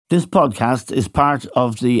This podcast is part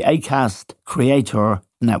of the Acast Creator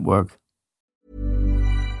Network.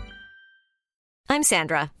 I'm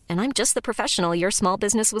Sandra, and I'm just the professional your small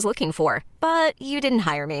business was looking for. But you didn't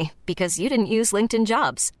hire me because you didn't use LinkedIn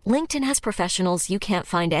Jobs. LinkedIn has professionals you can't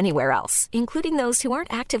find anywhere else, including those who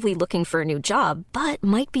aren't actively looking for a new job, but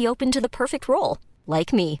might be open to the perfect role,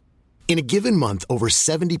 like me. In a given month, over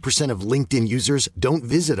 70% of LinkedIn users don't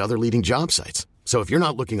visit other leading job sites. So if you're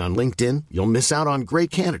not looking on LinkedIn, you'll miss out on great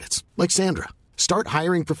candidates like Sandra. Start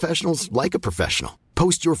hiring professionals like a professional.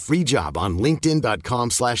 Post your free job on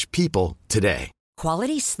linkedin.com/people today.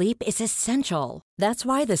 Quality sleep is essential. That's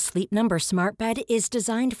why the Sleep Number Smart Bed is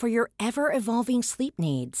designed for your ever-evolving sleep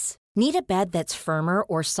needs. Need a bed that's firmer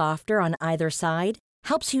or softer on either side?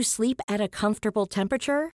 Helps you sleep at a comfortable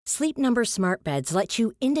temperature? Sleep Number Smart Beds let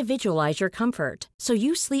you individualize your comfort so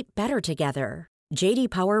you sleep better together. J.D.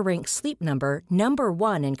 Power ranks Sleep Number number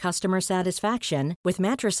 1 in customer satisfaction with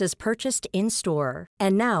mattresses purchased in-store.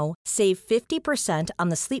 And now, save 50% on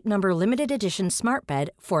the Sleep Number Limited Edition Smart Bed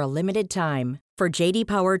for a limited time. For J.D.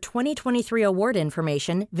 Power 2023 award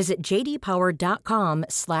information, visit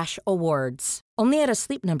jdpower.com/awards. Only at a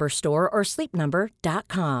Sleep Number store or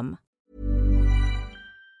sleepnumber.com.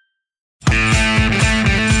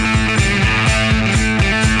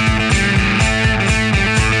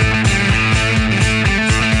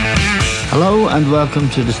 Hello and welcome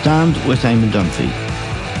to The Stand with Eamon Dunphy.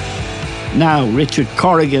 Now, Richard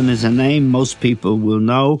Corrigan is a name most people will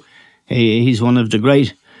know. He's one of the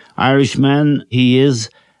great Irishmen. He is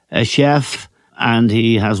a chef and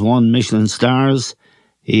he has won Michelin stars.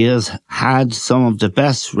 He has had some of the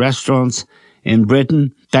best restaurants in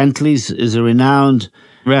Britain. Bentley's is a renowned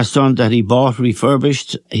restaurant that he bought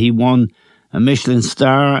refurbished. He won a Michelin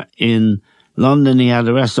star in London. He had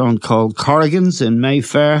a restaurant called Corrigan's in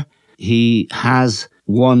Mayfair. He has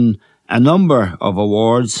won a number of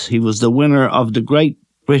awards. He was the winner of the Great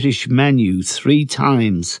British Menu 3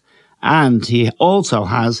 times. And he also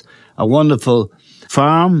has a wonderful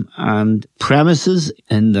farm and premises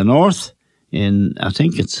in the north, in, I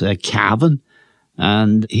think it's Cavan.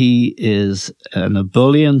 And he is an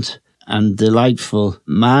ebullient and delightful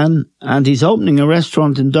man. And he's opening a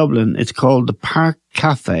restaurant in Dublin. It's called the Park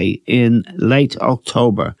Cafe in late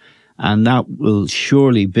October. And that will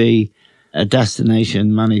surely be a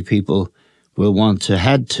destination many people will want to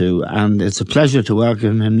head to. And it's a pleasure to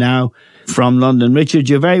welcome him now from London. Richard,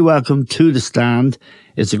 you're very welcome to The Stand.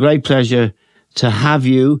 It's a great pleasure to have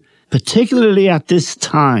you, particularly at this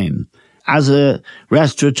time. As a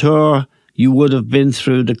restaurateur, you would have been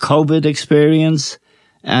through the COVID experience,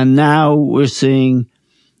 and now we're seeing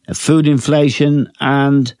food inflation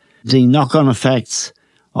and the knock-on effects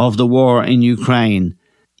of the war in Ukraine.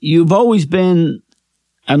 You've always been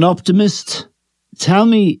an optimist. Tell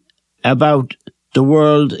me about the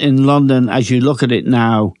world in London as you look at it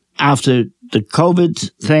now after the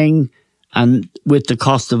COVID thing and with the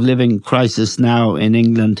cost of living crisis now in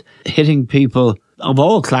England hitting people of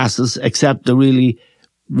all classes except the really,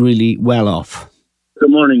 really well off. Good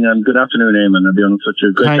morning and good afternoon, Eamon. I'll be on such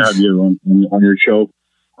a great to have you on your show.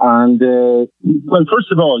 And, well,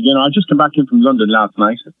 first of all, I just came back in from London last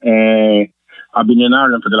night. I've been in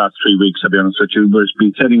Ireland for the last 3 weeks, I'll be honest with you. We've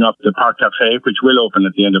been setting up the Park Cafe, which will open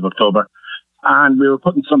at the end of October. And we were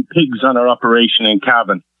putting some pigs on our operation in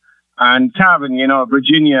Cavan. And Cavan,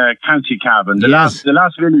 Virginia County Cavan, the last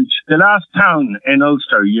village, the last town in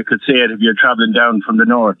Ulster, you could say it if you're travelling down from the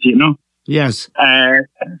north, Yes.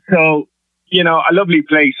 So, a lovely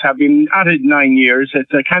place. I've been at it 9 years.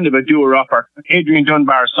 It's a kind of a doer-upper. Adrian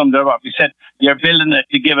Dunbar summed it up. He said, you're building it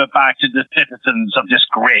to give it back to the citizens of this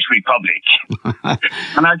great republic.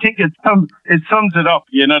 And I think it sums it up,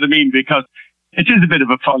 you know what I mean? Because it is a bit of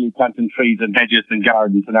a folly planting trees and hedges and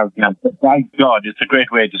gardens and everything else. But by God, it's a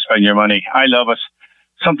great way to spend your money. I love it.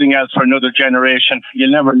 Something else for another generation.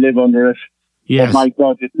 You'll never live under it. Yes. But my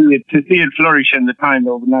God, to see it flourish in the time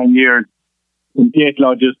over 9 years. Gate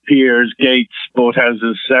lodges, piers, gates,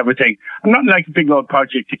 boathouses, everything. And not like a big old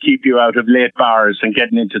project to keep you out of late bars and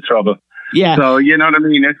getting into trouble. Yeah. So, you know what I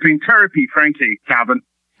mean? It's been therapy, frankly, Cavan.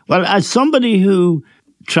 Well, as somebody who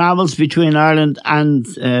travels between Ireland and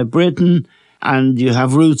Britain, and you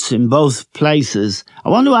have roots in both places, I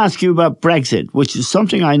want to ask you about Brexit, which is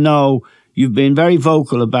something I know you've been very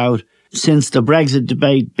vocal about since the Brexit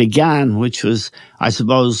debate began, which was, I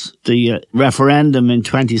suppose, the referendum in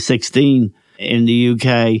 2016 in the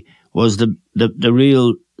UK was the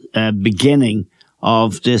real beginning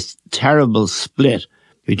of this terrible split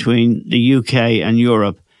between the UK and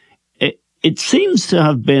Europe. It seems to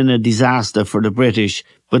have been a disaster for the British,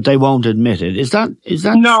 but they won't admit it. Is that?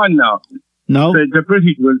 No. No, the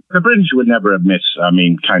British will never admit. I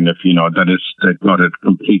mean, kind of, they've got to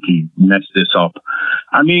completely mess this up.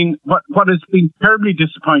 I mean, what has been terribly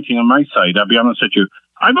disappointing on my side, I'll be honest with you,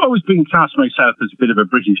 I've always been classed myself as a bit of a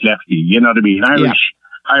British lefty. You know what I mean?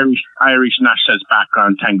 Irish nationalist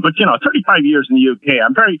background thing. But 35 years in the UK,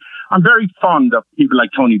 I'm very fond of people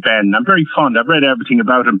like Tony Benn. I've read everything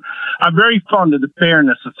about him. I'm very fond of the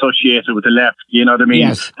fairness associated with the left, you know what I mean?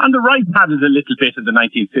 Yes. And the right had it a little bit in the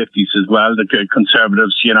 1950s as well, the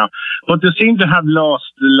Conservatives, but they seem to have lost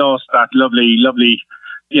that lovely,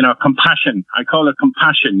 compassion. I call it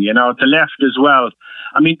compassion, the left as well.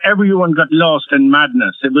 I mean, everyone got lost in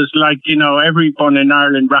madness. It was like, everyone in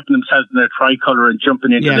Ireland wrapping themselves in their tricolour and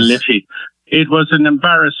jumping into the Liffey. It was an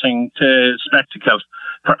embarrassing spectacle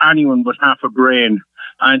for anyone with half a brain.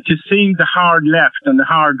 And to see the hard left and the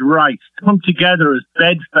hard right come together as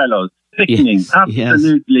bedfellows, sickening,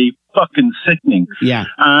 absolutely fucking sickening. Yeah.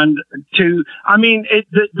 And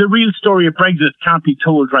the real story of Brexit can't be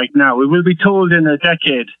told right now. It will be told in a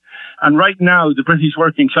decade. And right now, the British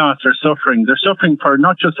working class are suffering. They're suffering for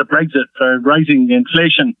not just a Brexit, for rising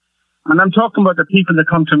inflation. And I'm talking about the people that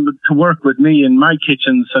come to work with me in my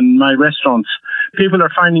kitchens and my restaurants. People are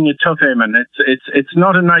finding it tough, Eamon. It's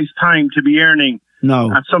not a nice time to be earning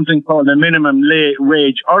at something called a minimum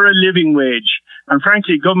wage or a living wage. And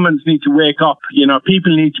frankly, governments need to wake up.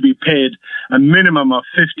 People need to be paid a minimum of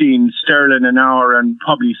 15 sterling an hour and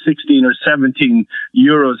probably 16 or 17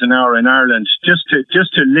 euros an hour in Ireland just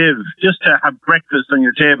to live, just to have breakfast on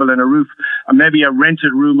your table and a roof and maybe a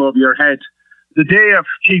rented room over your head. The day of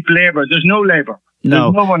cheap labour, there's no labour.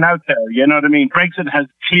 No. There's no one out there. You know what I mean? Brexit has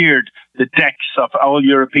cleared the decks of all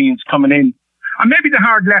Europeans coming in. And maybe the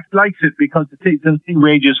hard left likes it because they see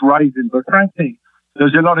wages rising. But frankly,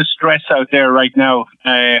 there's a lot of stress out there right now.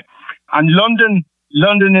 And London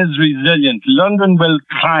is resilient. London will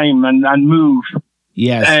climb and move.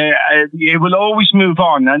 Yes. It will always move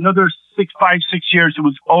on. Another 6 years, it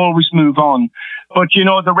will always move on. But,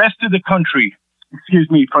 the rest of the country, excuse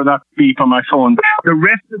me for that beep on my phone, the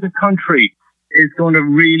rest of the country is going to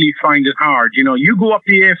really find it hard. You go up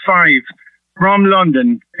the A5 from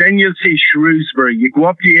London, then you'll see Shrewsbury. You go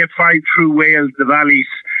up the A5 through Wales, the valleys,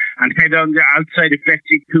 and head on the outside of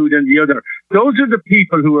Bettycood and the other. Those are the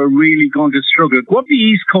people who are really going to struggle. Go up the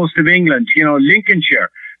east coast of England, Lincolnshire.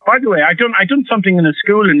 By the way, I done something in a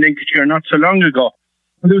school in Lincolnshire not so long ago.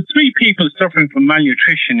 And there were 3 people suffering from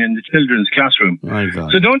malnutrition in the children's classroom. My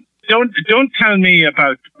God. So don't tell me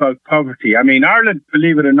about poverty. I mean, Ireland,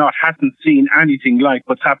 believe it or not, hasn't seen anything like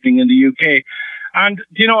what's happening in the UK. And,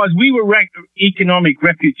 as we were economic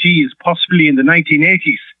refugees, possibly in the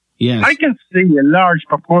 1980s, yes, I can see a large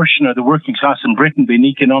proportion of the working class in Britain being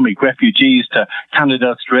economic refugees to Canada,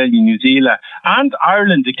 Australia, New Zealand, and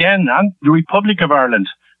Ireland again, and the Republic of Ireland.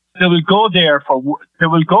 They will go there for work. They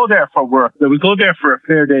will go there for a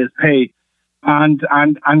fair day's pay, and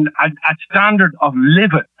a standard of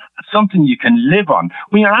living, something you can live on.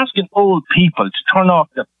 We are asking old people to turn off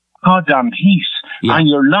the goddamn heat and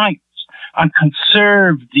your lights and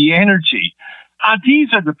conserve the energy. And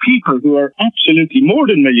these are the people who are absolutely more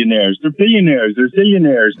than millionaires. They're billionaires. They're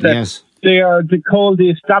zillionaires. Yes. They call the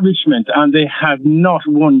establishment, and they have not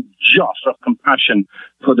one jot of compassion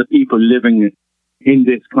for the people living in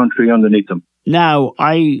this country underneath them. Now,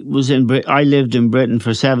 I lived in Britain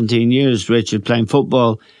for 17 years, Richard, playing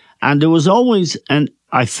football, and there was always,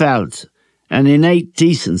 I felt, an innate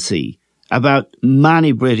decency about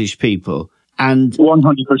many British people. And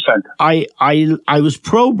 100%. I was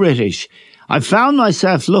pro-British. I found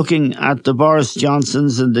myself looking at the Boris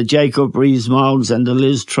Johnsons and the Jacob Rees-Moggs and the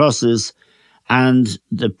Liz Trusses and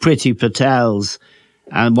the Priti Patels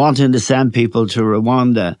and wanting to send people to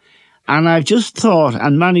Rwanda. And I've just thought,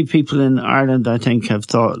 and many people in Ireland, I think, have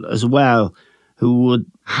thought as well, who would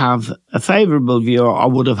have a favourable view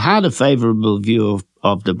or would have had a favourable view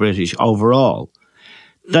of the British overall,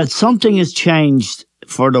 that something has changed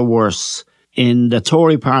for the worse in the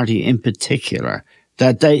Tory party in particular,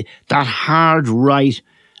 that hard right,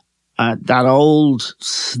 that old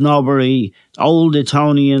snobbery, old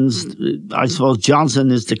Etonians, I suppose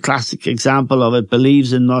Johnson is the classic example of it,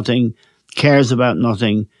 believes in nothing, cares about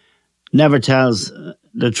nothing, never tells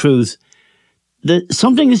the truth.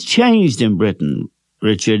 Something has changed in Britain,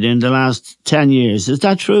 Richard, in the last 10 years. Is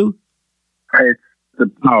that true? It's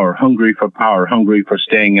the power, hungry for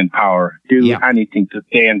staying in power, do anything to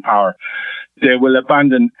stay in power. They will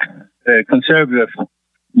abandon the conservative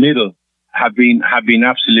middle, have been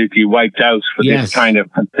absolutely wiped out for this kind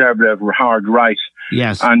of conservative hard right.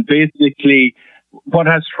 Yes. And basically, what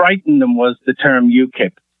has frightened them was the term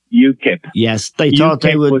UKIP. Yes, they thought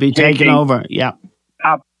they would be taken over. Yeah.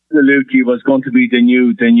 absolutely was going to be the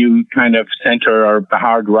new kind of centre or the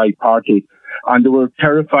hard right party. And they were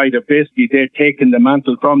terrified of basically they'd taken the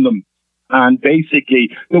mantle from them. And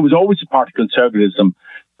basically, there was always a part of conservatism.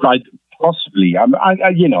 But possibly, I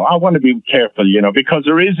want to be careful, because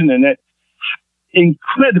there isn't an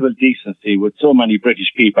incredible decency with so many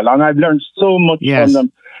British people. And I've learned so much from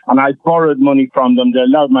them. And I borrowed money from them. They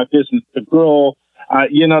allowed my business to grow.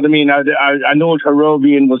 You know what I mean? I know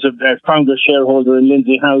Harrovian was a founder shareholder in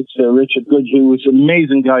Lindsay House, Richard Goodhue was an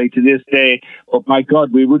amazing guy to this day. But my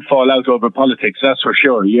God, we would fall out over politics, that's for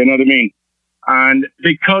sure. You know what I mean? And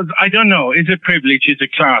because, I don't know, is it privilege, is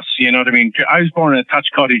it class? You know what I mean? I was born in a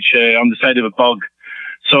thatched cottage on the side of a bog.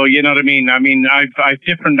 So, you know what I mean? I've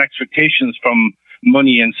different expectations from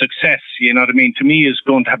money and success, you know what I mean? To me, is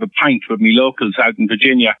going to have a pint with me locals out in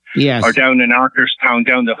Virginia or down in Arthurstown,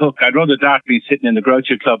 down the hook. I'd rather that be sitting in the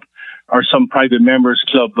Groucho Club or some private members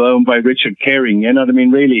club owned by Richard Caring, you know what I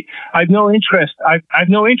mean? Really, I've no interest. I've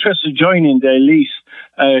no interest in joining the elite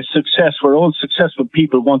success where all successful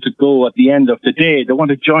people want to go at the end of the day. They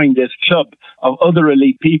want to join this club of other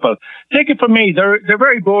elite people. Take it from me, they're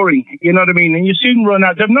very boring, you know what I mean? And you soon run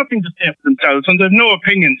out. They have nothing to say for themselves and they have no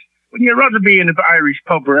opinions. Wouldn't you rather be in an Irish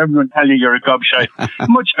pub where everyone tells you you're a gobshite?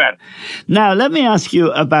 Much better. Now, let me ask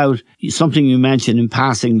you about something you mentioned in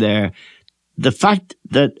passing there. The fact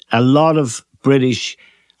that a lot of British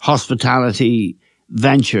hospitality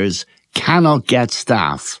ventures cannot get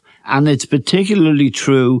staff. And it's particularly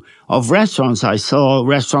true of restaurants. I saw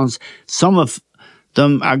restaurants, some of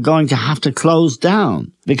them are going to have to close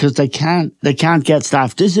down because they can't get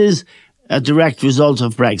staff. This is a direct result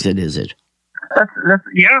of Brexit, is it?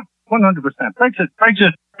 Yeah. 100%.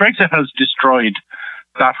 Brexit has destroyed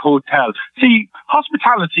that hotel. See,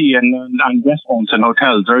 hospitality and restaurants and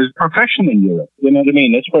hotels are a profession in Europe. You know what I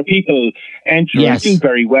mean? It's where people enter and do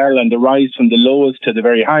very well and they rise from the lowest to the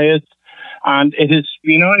very highest. And it is,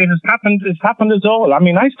 it's happened as all. I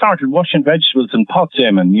mean, I started washing vegetables in pots,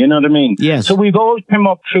 Eamon, you know what I mean? Yes. So we've all come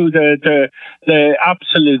up through the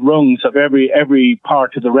absolute rungs of every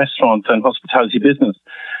part of the restaurant and hospitality business.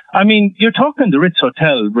 I mean, you're talking the Ritz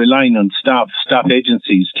Hotel relying on staff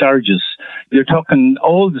agencies, charges. You're talking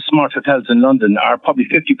all the smart hotels in London are probably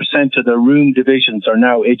 50% of their room divisions are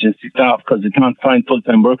now agency staff because they can't find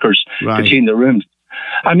full-time workers to clean their rooms.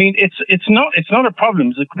 I mean, it's not a problem,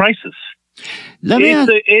 it's a crisis. By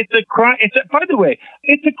the way,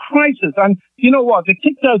 it's a crisis. And you know what? They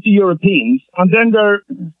kicked out the Europeans and then there's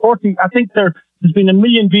been 1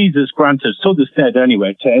 million visas granted, so they said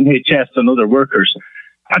anyway, to NHS and other workers.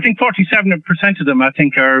 I think 47% of them,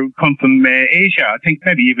 come from Asia. I think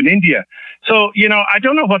maybe even India. So, I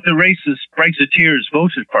don't know what the racist Brexiteers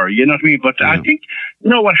voted for, you know what I mean? But I think,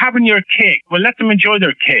 having your cake, well, let them enjoy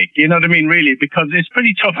their cake, you know what I mean, really, because it's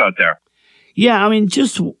pretty tough out there. Yeah, I mean,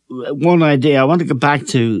 just one idea. I want to go back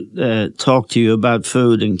to talk to you about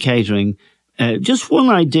food and catering. Just one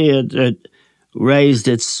idea that raised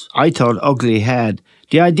its, I thought, ugly head.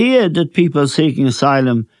 The idea that people seeking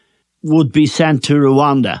asylum would be sent to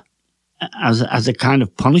Rwanda as a kind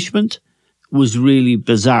of punishment was really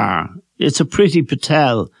bizarre. It's a Priti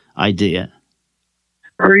Patel idea.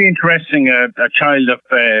 Very interesting. A child of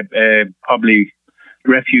probably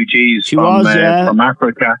refugees from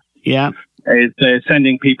Africa. Yeah. Is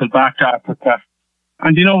sending people back to Africa.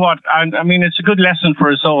 And you know what? I mean, it's a good lesson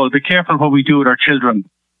for us all. Be careful what we do with our children.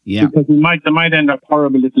 Yeah. Because they might end up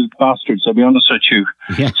horrible little bastards, I'll be honest with you.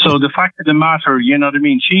 Yeah. So the fact of the matter, you know what I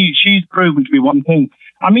mean? She's proven to be one thing.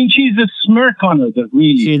 I mean, she's a smirk on her that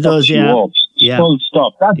really she does, yeah. Full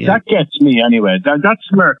stop. That gets me anyway. That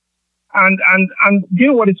smirk. And you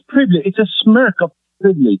know what? It's privilege. It's a smirk of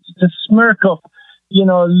privilege. It's a smirk of,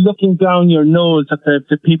 looking down your nose at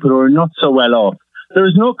the people who are not so well off. There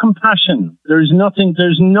is no compassion. There's nothing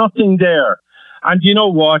there. And you know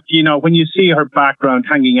what? When you see her background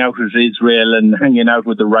hanging out with Israel and hanging out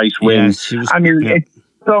with the right wing, it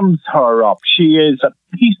sums her up. She is a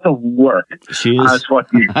piece of work. She is. That's what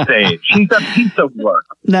you say. She's a piece of work.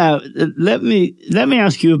 Now, let me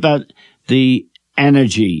ask you about the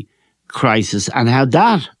energy crisis and how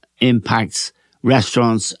that impacts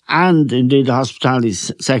restaurants and indeed the hospitality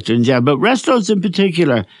sector in general. But restaurants in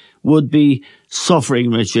particular would be suffering,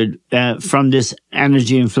 Richard, from this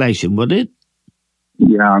energy inflation, would it?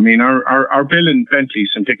 Yeah, I mean, our bill in Bentley's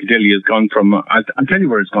in Piccadilly has gone from, I'll tell you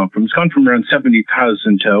where it's gone from. It's gone from around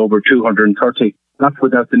 70,000 to over 230. That's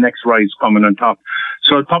without the next rise coming on top.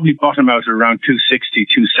 So it'll probably bottom out at around 260,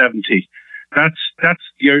 270. That's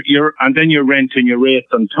your and then your rent and your rates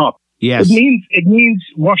on top. Yes. It means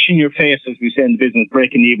washing your face, as we say in the business,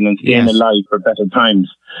 breaking even and staying alive for better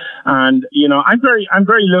times. And, I'm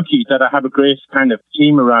very lucky that I have a great kind of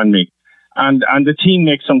team around me. And the team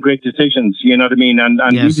makes some great decisions, you know what I mean? And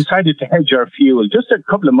we decided to hedge our fuel just a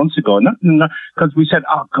couple of months ago, not because we said,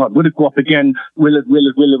 oh God, will it go up again? Will it?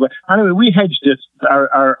 Anyway, we hedged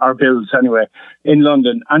our bills anyway in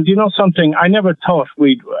London. And you know something? I never thought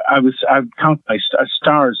I'd count my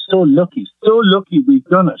stars. So lucky we've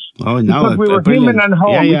done it. Oh, no. Because we were human and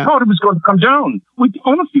home. We thought it was going to come down. We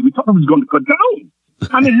thought it was going to go down.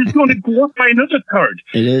 And it is going to go up by another third.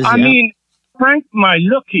 It is, I mean, thank my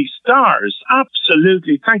lucky stars.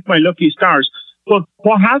 Absolutely. Thank my lucky stars. But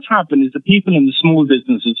what has happened is the people in the small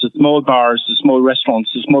businesses, the small bars, the small restaurants,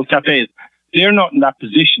 the small cafes, they're not in that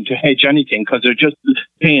position to hedge anything because they're just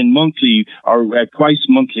paying monthly or twice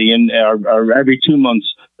monthly or every 2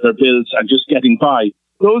 months their bills and just getting by.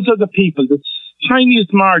 Those are the people, the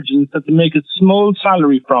tiniest margins that they make a small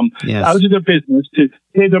salary from out of their business to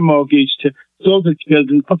pay their mortgage, to clothe their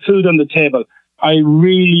children, put food on the table.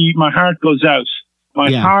 My heart goes out.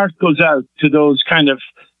 My heart goes out to those kind of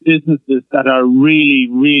businesses that are really,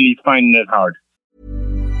 really finding it hard.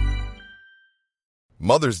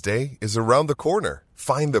 Mother's Day is around the corner.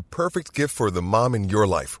 Find the perfect gift for the mom in your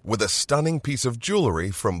life with a stunning piece of jewelry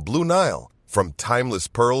from Blue Nile. From timeless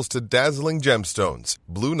pearls to dazzling gemstones,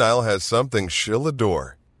 Blue Nile has something she'll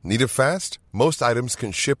adore. Need it fast? Most items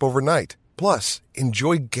can ship overnight. Plus,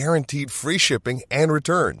 enjoy guaranteed free shipping and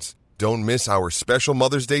returns. Don't miss our special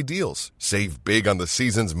Mother's Day deals. Save big on the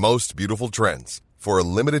season's most beautiful trends. For a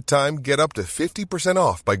limited time, get up to 50%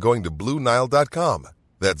 off by going to BlueNile.com.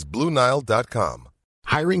 That's BlueNile.com.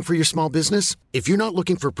 Hiring for your small business? If you're not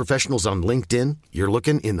looking for professionals on LinkedIn, you're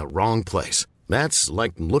looking in the wrong place. That's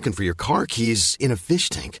like looking for your car keys in a fish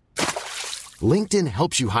tank. LinkedIn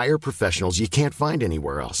helps you hire professionals you can't find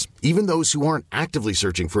anywhere else, even those who aren't actively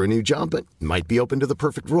searching for a new job but might be open to the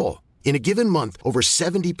perfect role. In a given month, over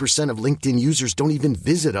 70% of LinkedIn users don't even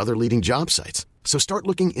visit other leading job sites. So start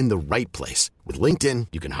looking in the right place. With LinkedIn,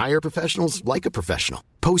 you can hire professionals like a professional.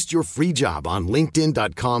 Post your free job on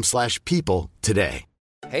linkedin.com/people today.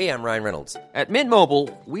 Hey, I'm Ryan Reynolds. At Mint Mobile,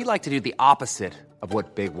 we like to do the opposite of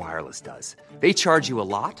what Big Wireless does. They charge you a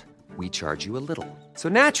lot. We charge you a little. So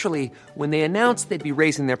naturally, when they announced they'd be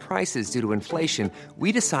raising their prices due to inflation,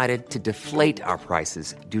 we decided to deflate our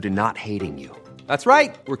prices due to not hating you. That's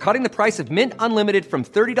right. We're cutting the price of Mint Unlimited from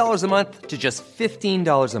 $30 a month to just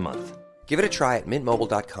 $15 a month. Give it a try at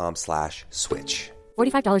mintmobile.com/switch.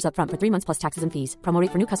 $45 up front for 3 months plus taxes and fees. Promo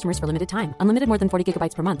rate for new customers for limited time. Unlimited more than 40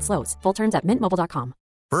 gigabytes per month. Slows full terms at mintmobile.com.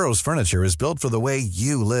 Burrow's furniture is built for the way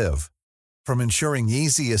you live. From ensuring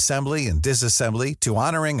easy assembly and disassembly to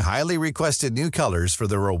honoring highly requested new colors for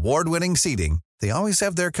their award-winning seating, they always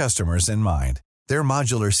have their customers in mind. Their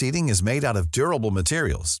modular seating is made out of durable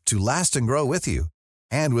materials to last and grow with you.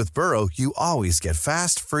 And with Burrow, you always get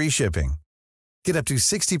fast, free shipping. Get up to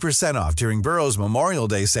 60% off during Burrow's Memorial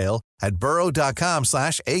Day sale at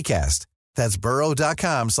burrow.com/ACAST. That's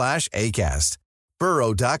burrow.com/ACAST.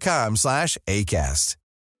 burrow.com/ACAST.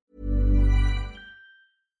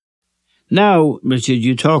 Now, Richard,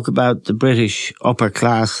 you talk about the British upper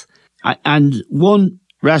class, and one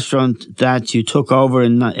restaurant that you took over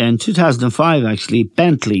in 2005, actually,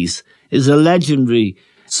 Bentley's, is a legendary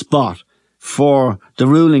spot for the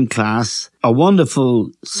ruling class. A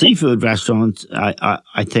wonderful seafood restaurant,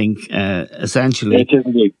 I think, essentially.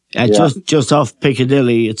 Just off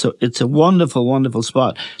Piccadilly. It's a wonderful, wonderful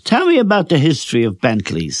spot. Tell me about the history of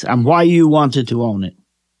Bentley's and why you wanted to own it.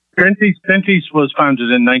 Bentley's was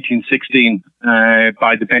founded in 1916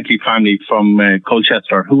 by the Bentley family from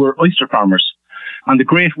Colchester, who were oyster farmers. And the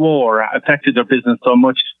Great War affected their business so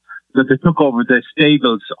much that they took over the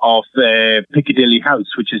stables of Piccadilly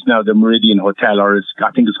House, which is now the Meridian Hotel, or I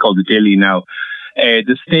think it's called the Dilly now.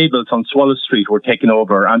 The stables on Swallow Street were taken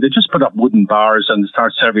over, and they just put up wooden bars and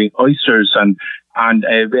started serving oysters and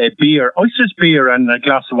beer, oysters, beer, and a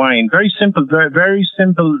glass of wine. Very simple, very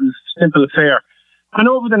simple affair. And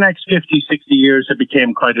over the next 50, 60 years, it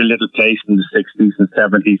became quite a little place. In the 60s and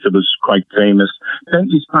 70s, it was quite famous.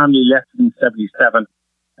 Bentley's family left in 77.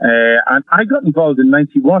 And I got involved in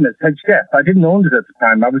 91 as head chef. I didn't own it at the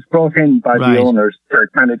time. I was brought in by the owners to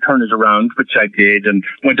kind of turn it around, which I did, and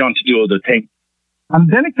went on to do other things. And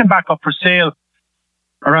then it came back up for sale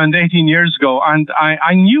around 18 years ago, and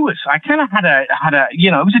I knew it. I kind of had a,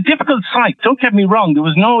 it was a difficult site. Don't get me wrong. There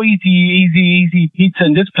was no easy pizza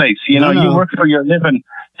in this place. You work for your living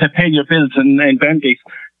to pay your bills in Bentley's.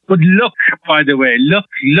 But luck, by the way,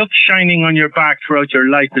 luck shining on your back throughout your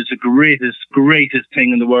life is the greatest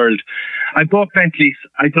thing in the world. I bought Bentleys,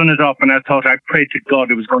 I done it up, and I thought, I prayed to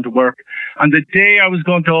God it was going to work. And the day I was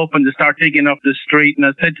going to open to start digging up the street, and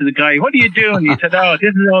I said to the guy, what are you doing? He said, oh,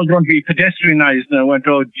 this is all going to be pedestrianised. And I went,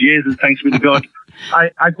 oh, Jesus, thanks be to God.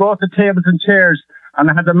 I bought the tables and chairs,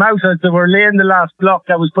 and I had them out as they were laying the last block.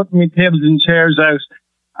 I was putting my tables and chairs out.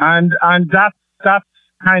 And that's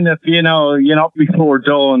kind of, up before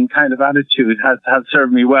dawn kind of attitude has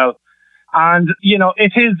served me well. And,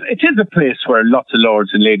 it is a place where lots of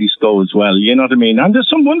lords and ladies go as well, you know what I mean? And there's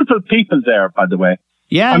some wonderful people there, by the way.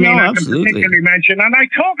 Yeah, I absolutely. can particularly mention, and I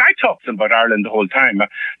talk to them about Ireland the whole time.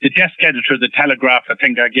 The desk editor of the Telegraph, I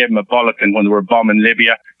think I gave him a bollocking when they were bombing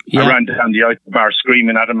Libya. Yeah. I ran down the bar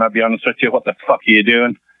screaming at him, I'll be honest with you, what the fuck are you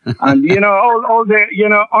doing? And,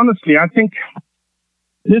 honestly, I think...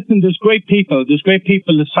 Listen, there's great people, a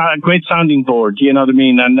great sounding board, you know what I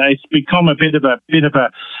mean? And it's become a bit of a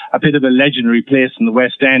legendary place in the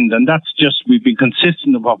West End. And that's just, we've been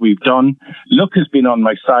consistent in what we've done. Luck has been on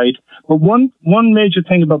my side. But one major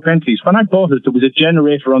thing about Bentley's, when I bought it, there was a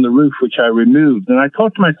generator on the roof, which I removed. And I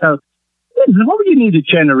thought to myself, what would you need a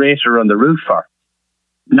generator on the roof for?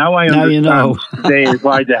 Now I understand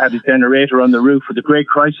why they had a generator on the roof with the great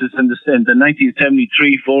crisis in the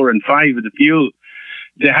 1973, 4 and 5 of the fuel.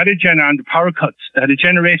 They had a generator and the power cuts. They had a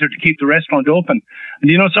generator to keep the restaurant open.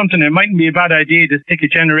 And you know something, it mightn't be a bad idea to stick a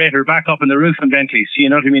generator back up on the roof in Bentley's, you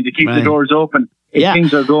know what I mean, to keep the doors open if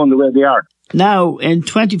things are going the way they are. Now, in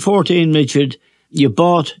 2014, Richard, you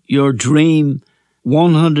bought your dream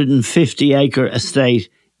 150-acre estate,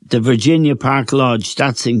 the Virginia Park Lodge.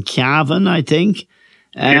 That's in Cavan, I think.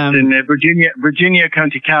 It's in Virginia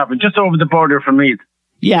County Cavan, just over the border from Meath.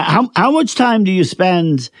 Yeah, how much time do you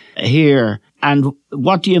spend here, and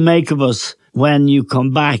what do you make of us when you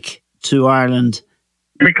come back to Ireland?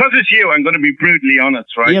 Because it's you, I'm going to be brutally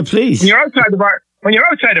honest, right? Yeah, please. When you're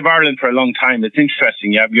outside of Ireland for a long time, it's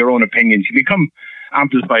interesting. You have your own opinions. You become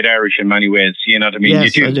amplified Irish in many ways. You know what I mean?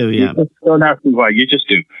 Yes, I do. Yeah. You don't ask me why. You just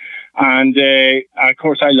do. And of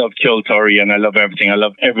course, I love Kiltory and I love everything. I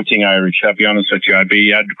love everything Irish. I'll be honest with you. I'd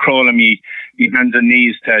crawl on me hands and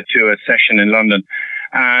knees to a session in London.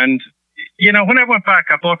 And, when I went back,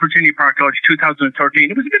 I bought Virginia Park Lodge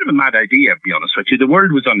 2013. It was a bit of a mad idea, to be honest with you. The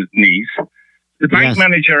world was on its knees. The bank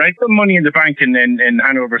manager, I put money in the bank in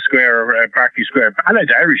Hanover Square or Berkeley Square.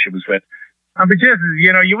 Allied Irish it was with. And but just,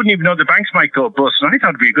 you wouldn't even know the banks might go bust. And I thought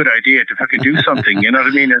it'd be a good idea to fucking do something, you know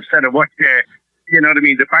what I mean? Instead of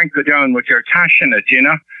the bank go down with your cash in it, you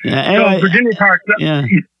know? Yeah, so Virginia Park... Yeah.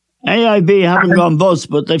 AIB haven't gone bust,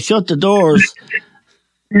 but they've shut the doors.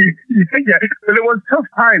 Yeah, but it was tough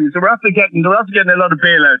times. They were after getting a lot of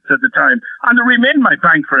bailouts at the time, and they remained my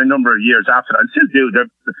bank for a number of years after that. And still do. The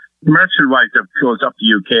commercial-wise, they've closed up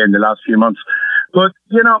the UK in the last few months. But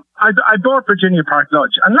I bought Virginia Park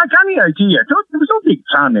Lodge, and like any idea, there was no big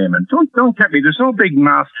plan, Eamon. Don't get me. There's no big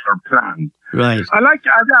master plan. Right. I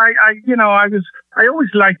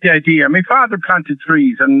always liked the idea. My father planted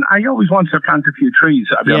trees, and I always wanted to plant a few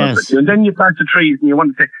trees, I'll be honest with you. And then you plant the trees, and you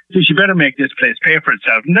want to say, you better make this place pay for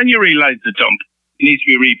itself. And then you realise the dump needs to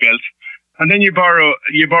be rebuilt. And then you borrow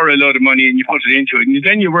a load of money and you put it into it. And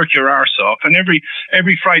then you work your arse off. And every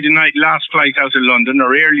Friday night, last flight out of London,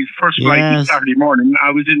 or early first flight on Saturday morning,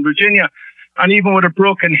 I was in Virginia. And even with a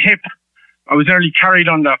broken hip, I was nearly carried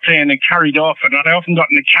on that plane and carried off it. And I often got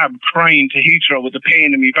in a cab crying to Heathrow with the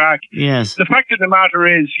pain in my back. Yes. The fact of the matter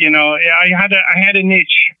is, I had a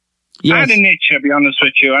niche. Yes. I had a niche, I'll be honest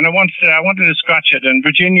with you, and I wanted to scratch it. In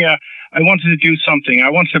Virginia, I wanted to do something. I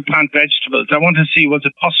wanted to plant vegetables. I wanted to see, was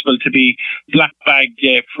it possible to be black bag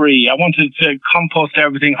free? I wanted to compost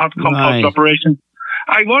everything, hot compost operation.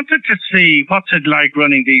 I wanted to see what's it like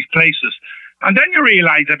running these places. And then you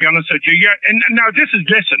realise, I'll be honest with you, and now listen,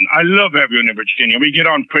 I love everyone in Virginia. We get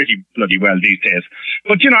on pretty bloody well these days.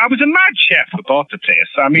 But, I was a mad chef who bought the place.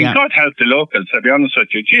 I mean, God help the locals, I'll be honest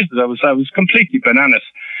with you. Jesus, I was completely bananas.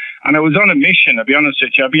 And I was on a mission, I'll be honest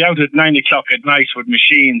with you. I'd be out at 9 o'clock at night with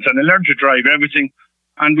machines, and I learned to drive everything.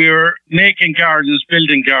 And we were making gardens,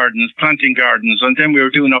 building gardens, planting gardens, and then we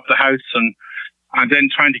were doing up the house and then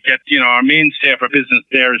trying to get, our mainstay for business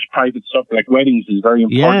there is private stuff like weddings is very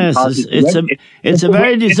important. Yes, it's a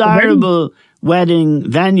very desirable wedding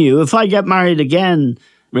venue. If I get married again,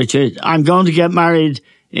 Richard, I'm going to get married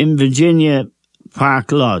in Virginia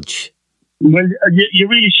Park Lodge. Well, you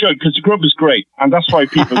really should, because the grub is great, and that's why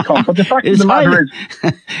people come. But the fact of the matter is...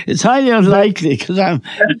 It's highly unlikely, because I'm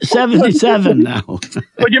 77 now.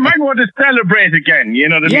 But you might want to celebrate again, you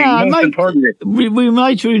know what I mean? Most importantly. We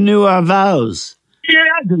might renew our vows. you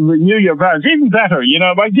had to renew your vows, even better,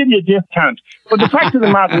 I give you a discount. But the fact of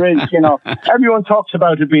the matter is, everyone talks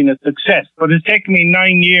about it being a success, but it's taken me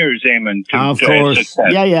 9 years, Eamon, of course.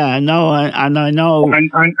 Success. Yeah, I know, and I know.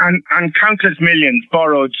 And countless millions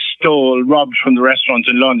borrowed, stole, robbed from the restaurants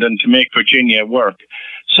in London to make Virginia work.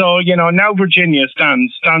 So, now Virginia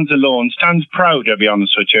stands alone, stands proud, I'll be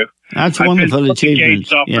honest with you. That's a wonderful achievement.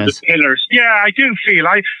 Yes. The pillars. Yeah, I do feel.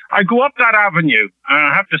 I go up that avenue, and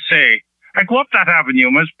I have to say, I go up that avenue,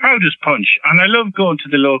 I'm as proud as punch, and I love going to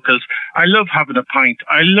the locals. I love having a pint.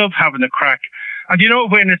 I love having a crack. And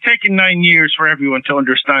when it's taken 9 years for everyone to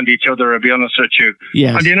understand each other, I'll be honest with you.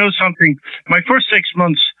 Yes. And something, my first 6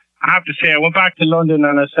 months, I have to say, I went back to London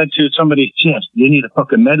and I said to somebody, "Yes, you need a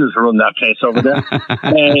fucking medal to run that place over there."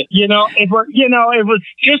 It was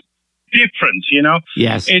just different,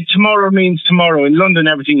 Yes. Tomorrow means tomorrow. In London,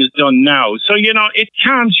 everything is done now. So, it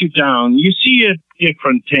calms you down. You see a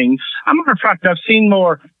different thing. As a matter of fact, I've seen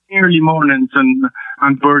more early mornings and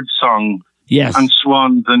bird song. Yes. And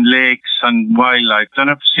swans and lakes and wildlife than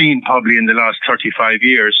I've seen probably in the last 35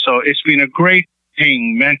 years. So it's been a great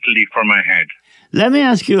thing mentally for my head. Let me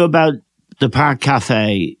ask you about the Park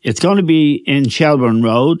Cafe. It's going to be in Shelburne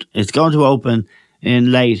Road. It's going to open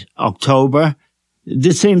in late October.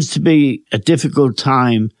 This seems to be a difficult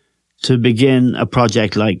time to begin a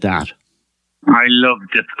project like that. I love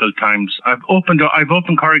difficult times. I've opened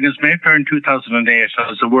Corrigan's Mayfair in 2008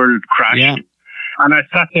 as the world crashed. Yeah. And I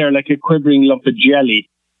sat there like a quivering lump of jelly,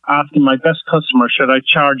 asking my best customer, should I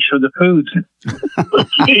charge for the food?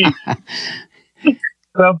 Please.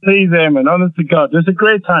 Well, please, Eamon, honest to God, there's a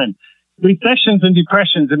great time. Recessions and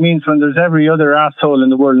depressions, it means when there's every other asshole in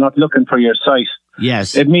the world not looking for your site.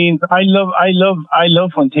 Yes. It means I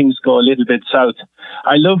love when things go a little bit south.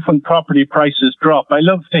 I love when property prices drop. I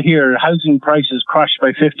love to hear housing prices crash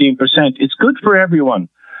by 15%. It's good for everyone.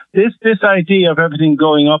 This idea of everything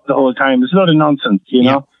going up the whole time is a lot of nonsense,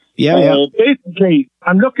 know. Yeah. Basically,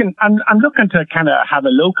 I'm looking to kind of have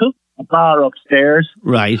a bar upstairs.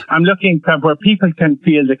 Right. I'm looking to where people can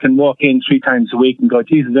feel they can walk in 3 times a week and go,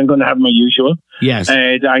 Jesus, I'm going to have my usual. Yes.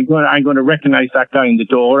 I'm going to recognize that guy in the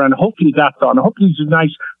door, and hopefully that's on. Hopefully it's a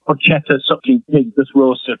nice porchetta sucking pig that's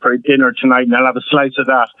roasted for dinner tonight, and I'll have a slice of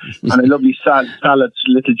that and a lovely salads,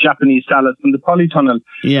 little Japanese salads from the polytunnel.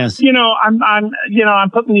 Yes. I'm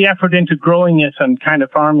putting the effort into growing it and kind of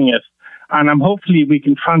farming it. And hopefully we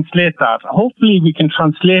can translate that. Hopefully we can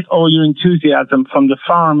translate all your enthusiasm from the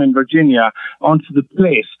farm in Virginia onto the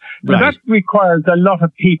place. But that requires a lot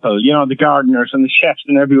of people, the gardeners and the chefs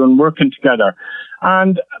and everyone working together.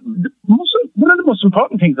 And one of the most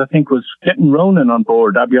important things, I think, was getting Ronan on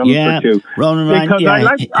board, I'll be honest with you. Ronan, because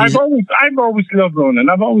I've always loved Ronan.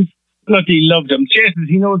 I've always bloody loved him. Jesus,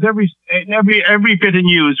 he knows every bit of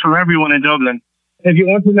news from everyone in Dublin. If you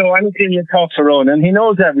want to know anything, you talk to Ronan. He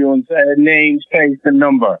knows everyone's name, face and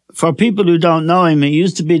number. For people who don't know him, he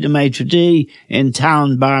used to be the maitre d' in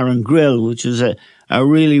Town Bar and Grill, which is a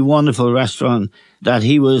really wonderful restaurant that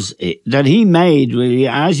he made, really.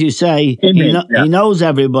 As you say, he knows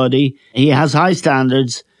everybody. He has high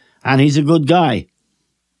standards and he's a good guy.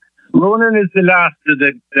 Ronan is the last of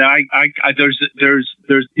there's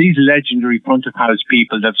these legendary front of house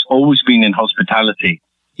people that's always been in hospitality.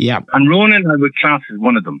 Yeah. And Ronan, I would class as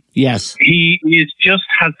one of them. Yes. He just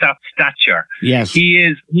has that stature. Yes. He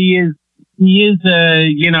is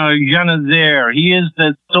Janazar. He is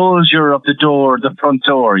the soldier of the front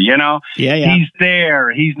door, Yeah. He's there.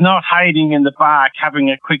 He's not hiding in the back, having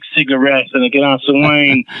a quick cigarette and a glass of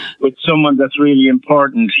wine with someone that's really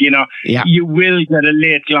important, Yeah. You will get a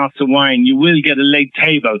late glass of wine. You will get a late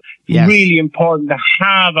table. Yes. Really important to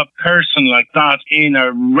have a person like that in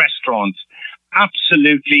a restaurant.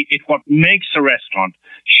 Absolutely. It's what makes a restaurant.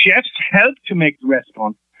 Chefs help to make the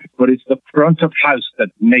restaurant, but it's the front of house that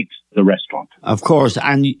makes the restaurant. Of course,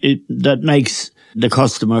 and that makes the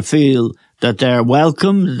customer feel that they're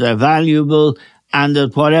welcome, they're valuable, and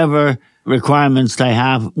that whatever requirements they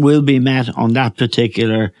have will be met on that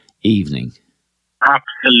particular evening.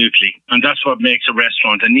 Absolutely. And that's what makes a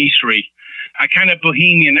restaurant, an eatery, a kind of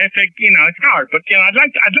bohemian. I think, it's hard, but, I'd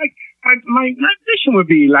like, my ambition would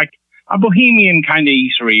be like a bohemian kind of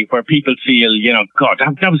eatery where people feel, God,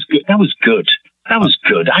 that was good. That was good. That was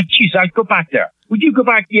good. I'd go back there. Would you go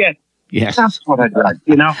back yet? Yes. That's what I'd like,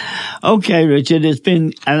 Okay, Richard, it's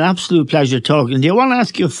been an absolute pleasure talking to you. I want to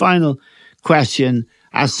ask you a final question.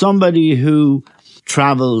 As somebody who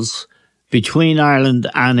travels between Ireland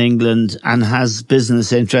and England and has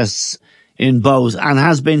business interests in both and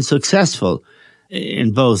has been successful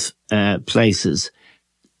in both places,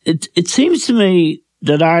 it seems to me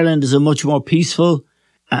that Ireland is a much more peaceful,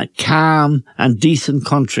 calm and decent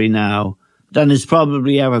country now than it's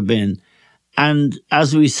probably ever been. And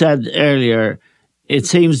as we said earlier, it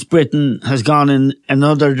seems Britain has gone in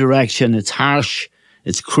another direction. It's harsh,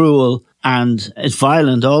 it's cruel, and it's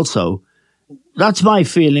violent also. That's my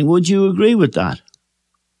feeling. Would you agree with that?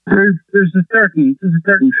 There's a certain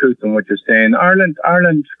truth in what you're saying. Ireland,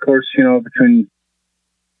 of course, Ireland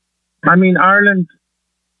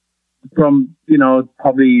from,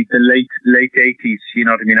 probably the late 80s,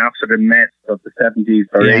 after the mess of the 70s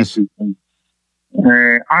or 80s.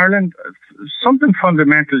 Ireland, something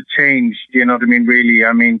fundamental changed, really.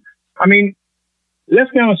 I mean,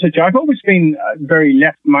 let's be honest with you, I've always been very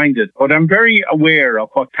left-minded, but I'm very aware of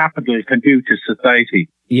what capital can do to society.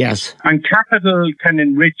 Yes. And capital can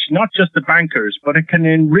enrich not just the bankers, but it can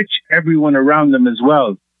enrich everyone around them as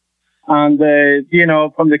well. And,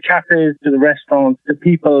 from the cafes to the restaurants, to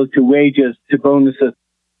people, to wages, to bonuses.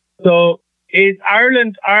 So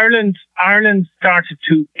Ireland started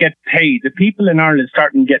to get paid. The people in Ireland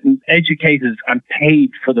started getting educated and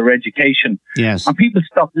paid for their education. Yes. And people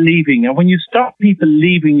stopped leaving. And when you stop people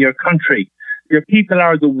leaving your country, your people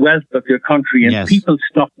are the wealth of your country, and people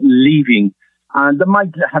stop leaving. And they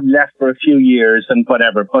might have left for a few years and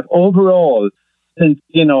whatever. But overall, since,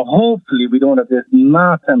 hopefully we don't have this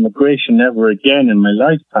mass immigration ever again in my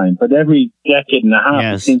lifetime, but every decade and a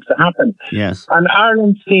half it seems to happen. Yes. And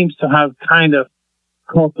Ireland seems to have kind of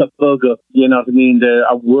caught the bug of,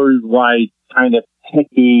 a worldwide kind of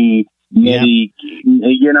techie,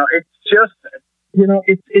 it's just,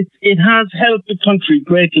 it has helped the country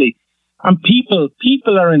greatly. And people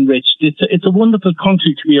are enriched. It's a wonderful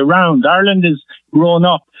country to be around. Ireland is grown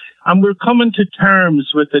up, and we're coming to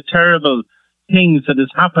terms with the terrible things that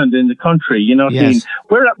has happened in the country. I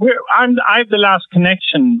have the last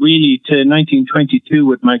connection really to 1922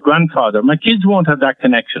 with my grandfather. My kids won't have that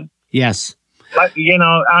connection. Yes. But,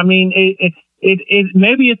 it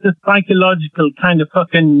maybe it's a psychological kind of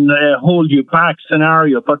fucking hold you back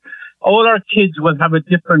scenario, but all our kids will have a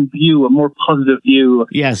different view, a more positive view.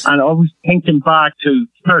 Yes. And always thinking back to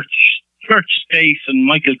church state and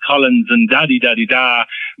Michael Collins and da-di-da-di-da,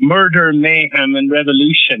 murder, mayhem and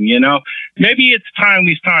revolution, Maybe it's time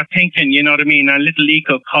we start thinking, a little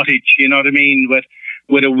eco cottage,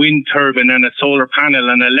 with a wind turbine and a solar panel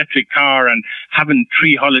and an electric car, and having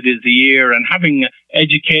 3 holidays a year and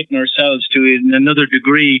educating ourselves to another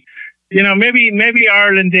degree. Maybe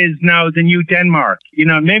Ireland is now the new Denmark.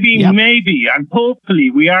 Maybe, and hopefully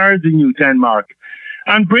we are the new Denmark.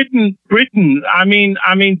 And Britain, this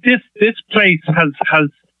place has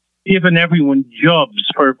given everyone jobs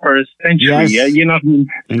for a century. Yes.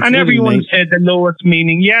 And everyone said the lowest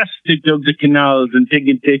meaning. Yes, they dug the canals and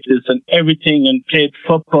digging ditches and everything, and played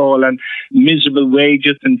football and miserable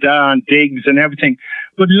wages and digs and everything.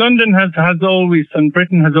 But London has always, and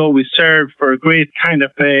Britain has always served for a great kind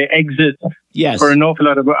of exit for an awful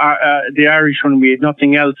lot of the Irish when we had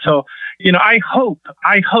nothing else. So, I hope,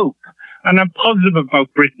 and I'm positive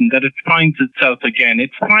about Britain, that it finds itself again.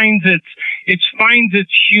 It finds its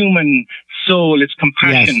human soul, its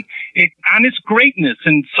compassion, and its greatness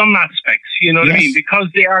in some aspects, what I mean?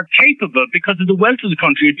 Because they are capable, because of the wealth of the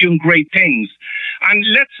country, are doing great things. And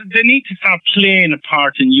they need to start playing a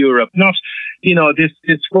part in Europe, not,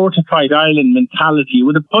 this fortified island mentality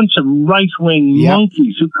with a bunch of right-wing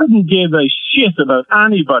monkeys who couldn't give a shit about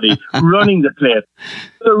anybody running the place.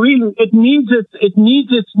 So really, it needs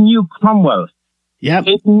its new Cromwell. Yep.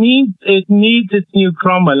 It needs its new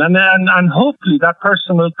Cromwell, and hopefully that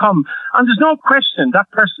person will come. And there's no question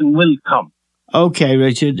that person will come. Okay,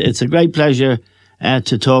 Richard, it's a great pleasure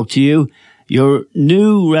to talk to you. Your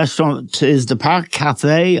new restaurant is the Park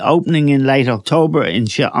Cafe, opening in late October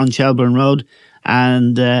on Shelburne Road.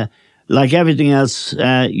 And like everything else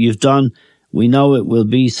you've done, we know it will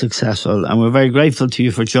be successful. And we're very grateful to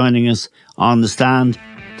you for joining us on The Stand.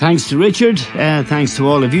 Thanks to Richard. Thanks to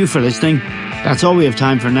all of you for listening. That's all we have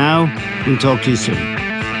time for now. We'll talk to you soon.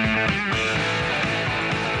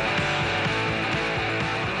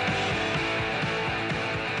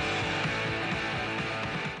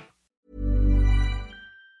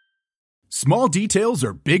 Small details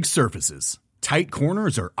are big surfaces. Tight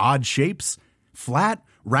corners are odd shapes. Flat,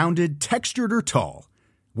 rounded, textured, or tall.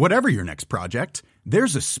 Whatever your next project,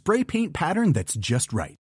 there's a spray paint pattern that's just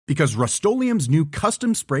right. Because Rust-Oleum's new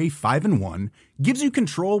Custom Spray 5-in-1 gives you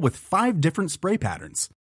control with 5 different spray patterns.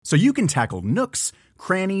 So you can tackle nooks,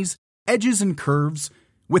 crannies, edges, and curves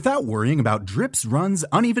without worrying about drips, runs,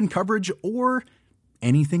 uneven coverage, or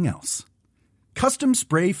anything else. Custom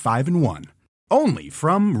Spray 5-in-1. Only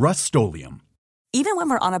from Rust-Oleum. Even when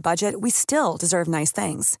we're on a budget, we still deserve nice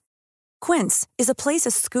things. Quince is a place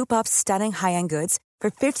to scoop up stunning high-end goods for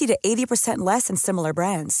 50 to 80% less than similar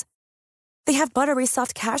brands. They have buttery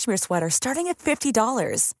soft cashmere sweaters starting at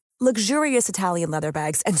 $50, luxurious Italian leather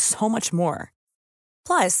bags, and so much more.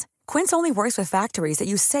 Plus, Quince only works with factories that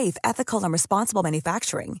use safe, ethical, and responsible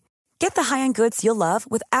manufacturing. Get the high-end goods you'll love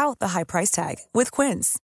without the high price tag with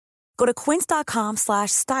Quince. Go to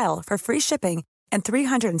quince.com/style for free shipping and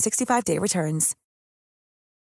 365-day returns.